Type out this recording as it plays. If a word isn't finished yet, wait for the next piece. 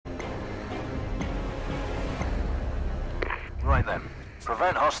Right then.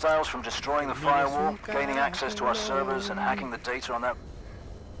 Prevent hostiles from destroying the firewall, gaining access to our servers, and hacking the data on that...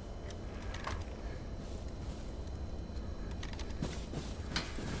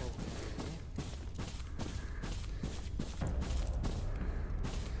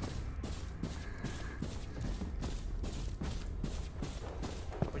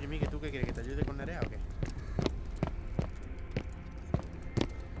 Oye, Miguel, ¿tú qué quieres? ¿Que te ayude con Nerea o qué?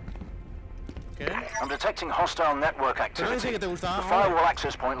 I'm detecting hostile network activity. The firewall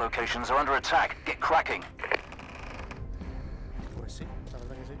access point locations are under attack. Get cracking. Pues sí, la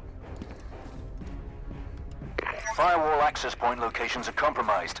verdad que sí. Firewall access point locations are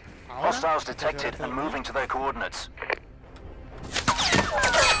compromised. Hostiles detected and moving to their coordinates.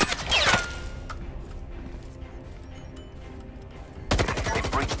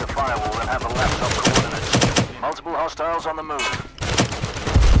 They've breached the firewall and have the laptop coordinates. Multiple hostiles on the move.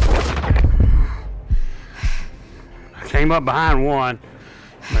 Came up behind one,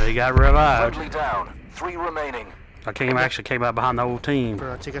 but he got revived. Friendly down. 3 remaining. I actually came up behind the whole team.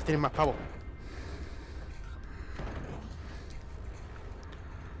 Pero las chicas tienen más pavo.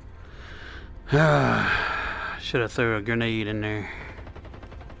 Should have threw a grenade in there.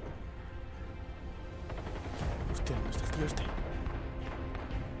 Hostia, ¿dónde está el tío este?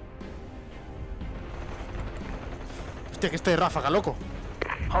 Hostia, que este de ráfaga, loco.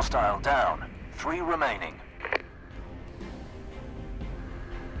 Hostile down. 3 remaining.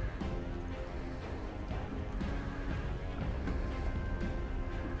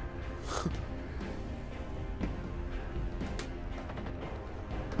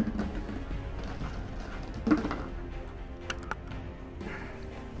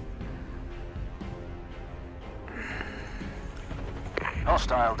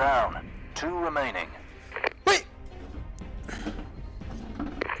 Hostile down. 2 remaining. Wait.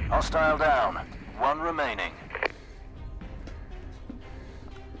 Hostile down. 1 remaining.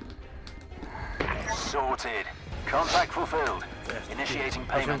 Sorted. Contact fulfilled. Initiating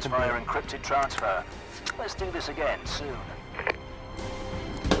payments via encrypted transfer. Let's do this again soon.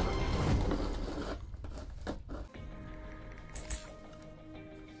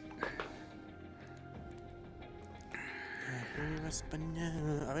 España.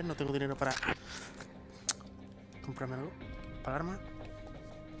 A ver, no tengo dinero para comprarme algo. Para arma.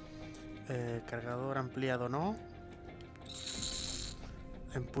 Cargador ampliado no.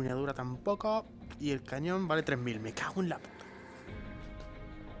 Empuñadura tampoco. Y el cañón vale 3000. Me cago en la puta.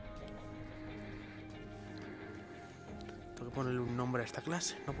 Tengo que ponerle un nombre a esta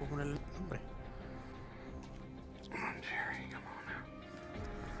clase. No puedo ponerle un nombre.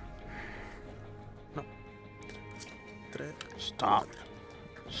 No. 3. Stop.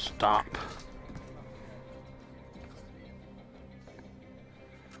 Stop.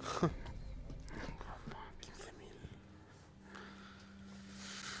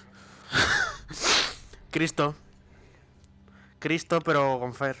 Cristo. Cristo, pero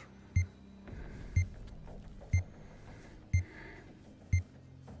con Fer.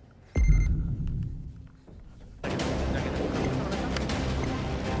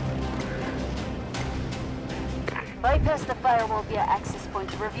 Bypass the firewall via access point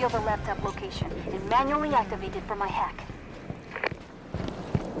to reveal the laptop location and manually activate it for my hack.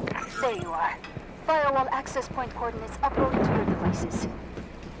 There you are. Firewall access point coordinates uploaded to your devices.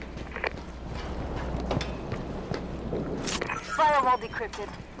 Firewall decrypted.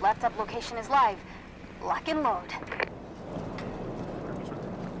 Laptop location is live. Lock and load.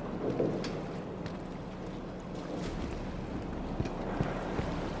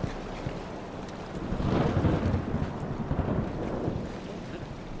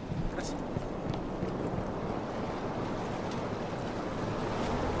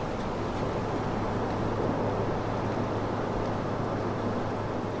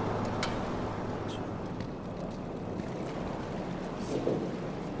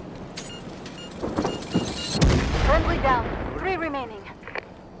 Friendly down. 3 remaining.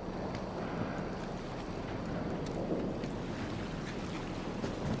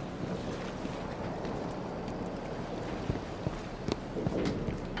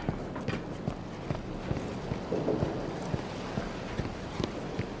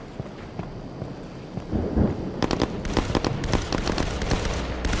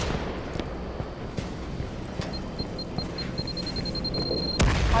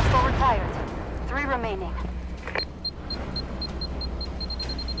 Hostile retired. 3 remaining.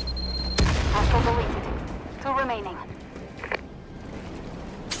 Hostile deleted. 2 remaining.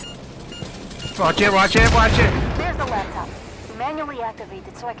 Watch it, watch it, watch it! There's the laptop. Manually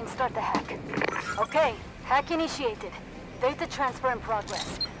activated so I can start the hack. Okay, hack initiated. Data transfer in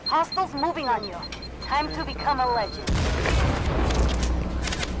progress. Hostiles moving on you. Time to become a legend.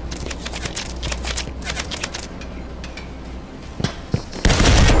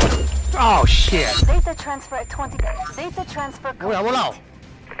 Oh shit! Data transfer at 20. Data transfer Uy, ha volado.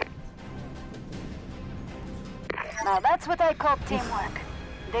 Now that's what I call teamwork.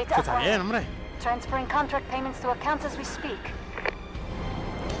 Data Está bien, acquired. hombre. Transferring contract payments to accounts as we speak.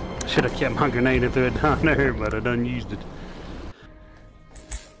 Should have kept my grenade and threw it down there, but I done used it.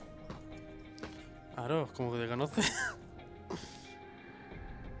 Claro, como que te conoce.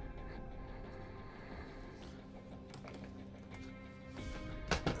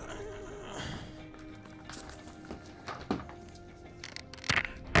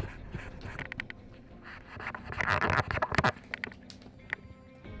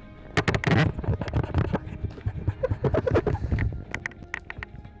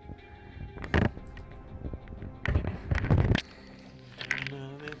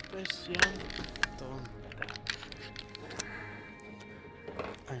 Una depresión tonta.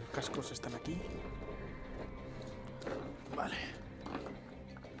 Ah, los cascos están aquí. Vale.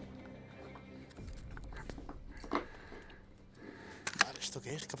 Vale, ¿esto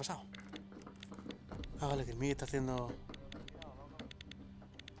qué es? ¿Qué ha pasado? Ah, vale, que el mío está haciendo...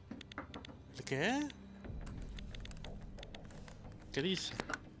 ¿El qué? ¿Qué dice?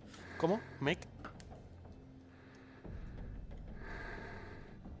 ¿Cómo? ¿Make?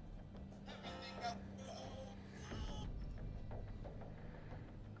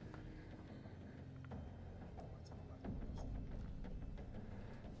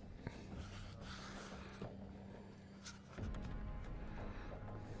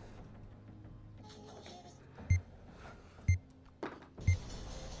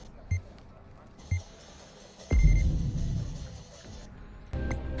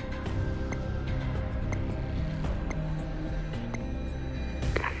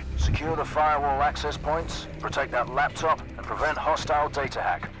 Secure the firewall access points, protect that laptop, and prevent hostile data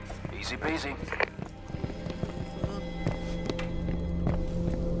hack. Easy peasy.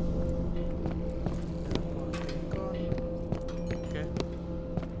 ¿Qué?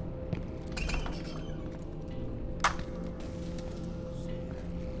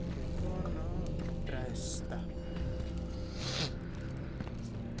 Contra esta.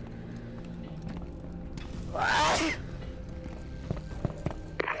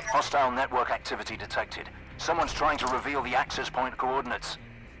 Hostile network activity detected. Someone's trying to reveal the access point coordinates.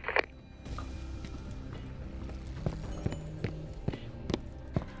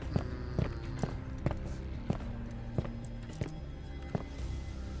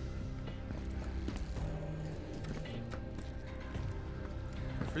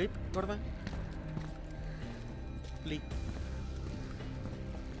 Flip, Gordon. Flip.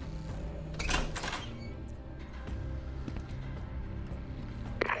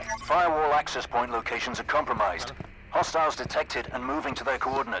 Firewall access point locations are compromised. Hostiles detected and moving to their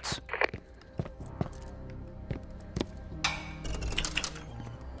coordinates.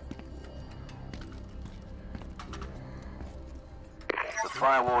 The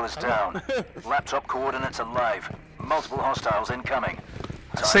firewall is down. Laptop coordinates are live. Multiple hostiles incoming.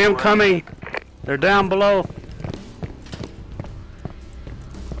 I see them coming. They're down below.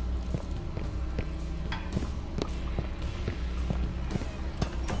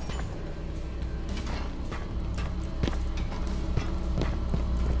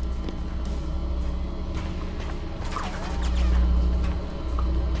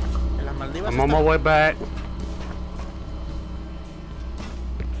 En las Maldivas I'm on my way back.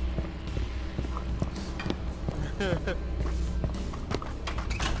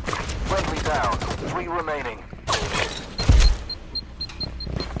 Friendly down. 3 remaining.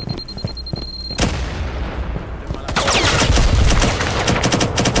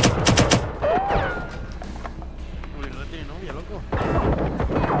 Uy, no tiene novia, loco.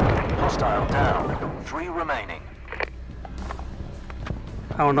 Hostile down. 3 remaining.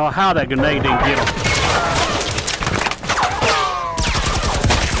 I don't know how that grenade didn't get him.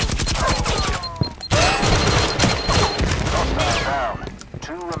 Hostile down.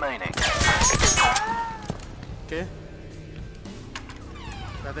 2 remaining. ¿Qué?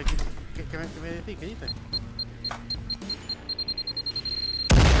 Espérate, ¿qué me decís? ¿Qué dices?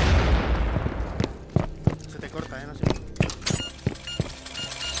 Se te corta, no sé.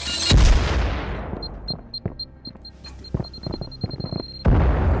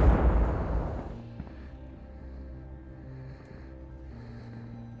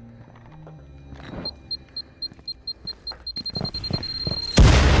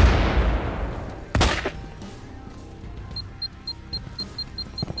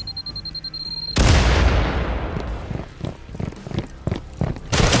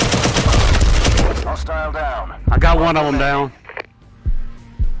 Hostile down. I got one of them down.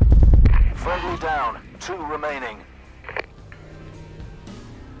 Friendly down. 2 remaining.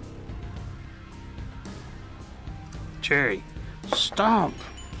 Jerry, stop.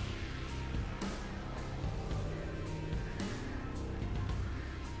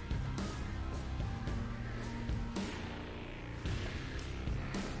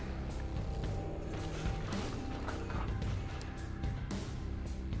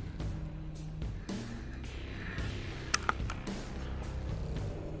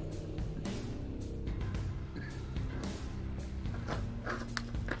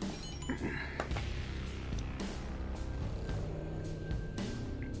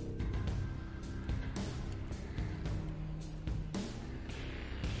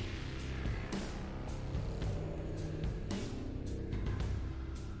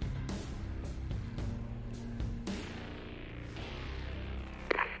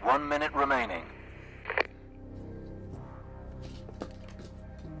 One minute remaining.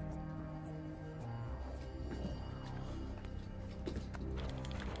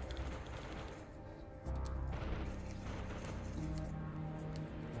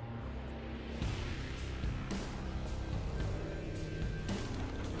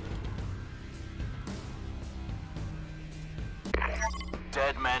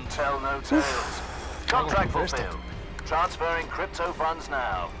 Dead men tell no tales. Contract fulfilled. Transferring crypto funds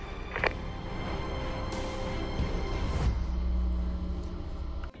now.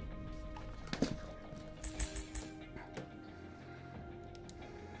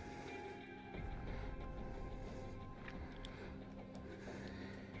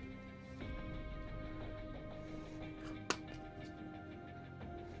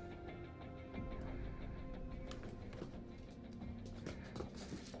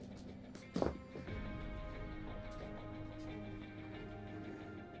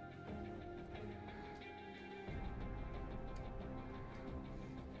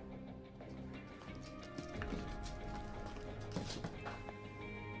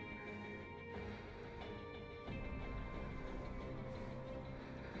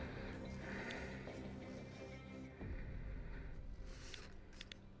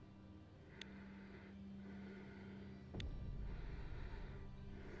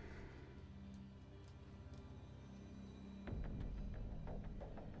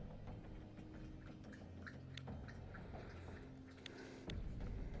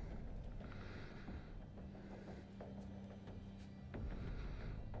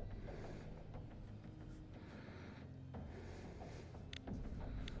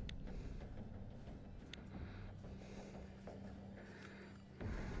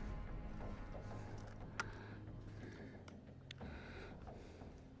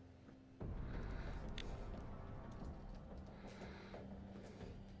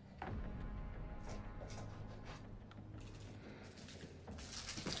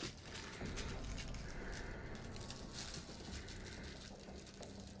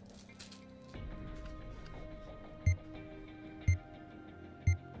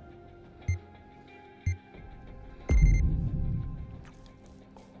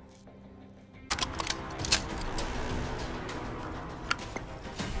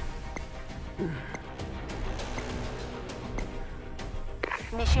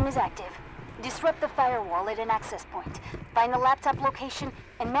 Mission is active. Disrupt the firewall at an access point. Find the laptop location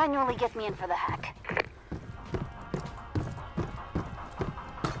and manually get me in for the hack.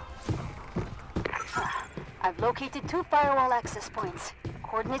 I've located 2 firewall access points.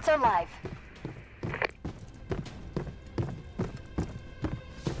 Coordinates are live.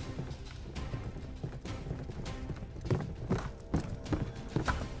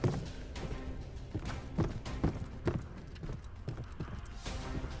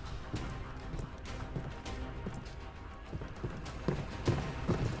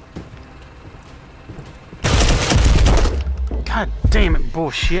 God damn it,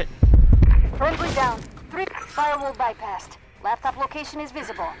 bullshit. Friendly down. 3 firewall bypassed. Laptop location is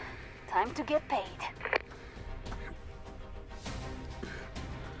visible. Time to get paid.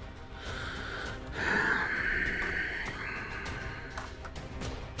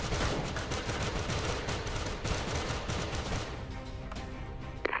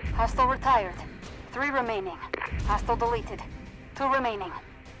 Hostile retired. 3 remaining. Hostile deleted. 2 remaining.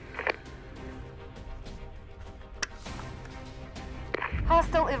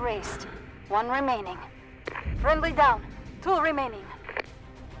 Hostile erased. 1 remaining. Friendly down. 2 remaining.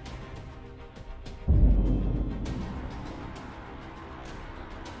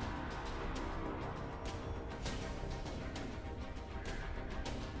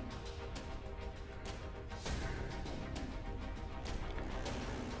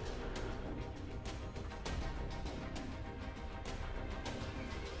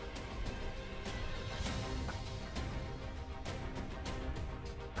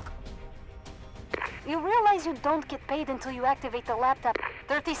 You realize realize you don't get paid until you activate the laptop.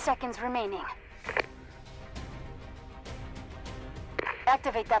 30 seconds remaining.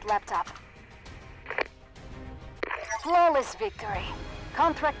 Activate that laptop. Flawless victory.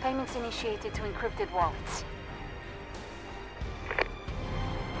 Contract payments initiated to encrypted wallets.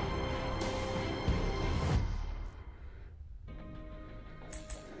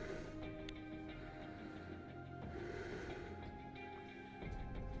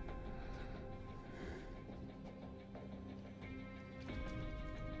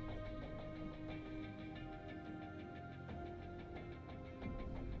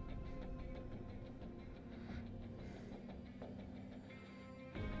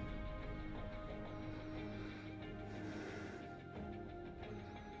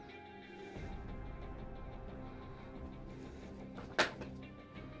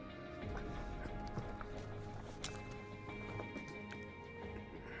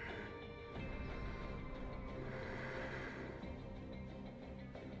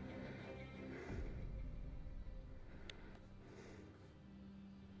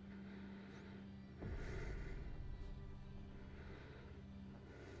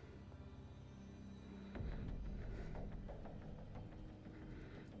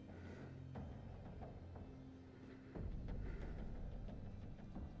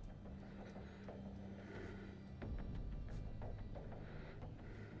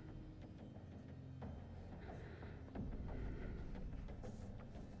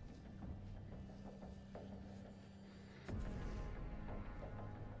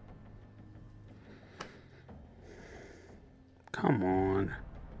 Come on.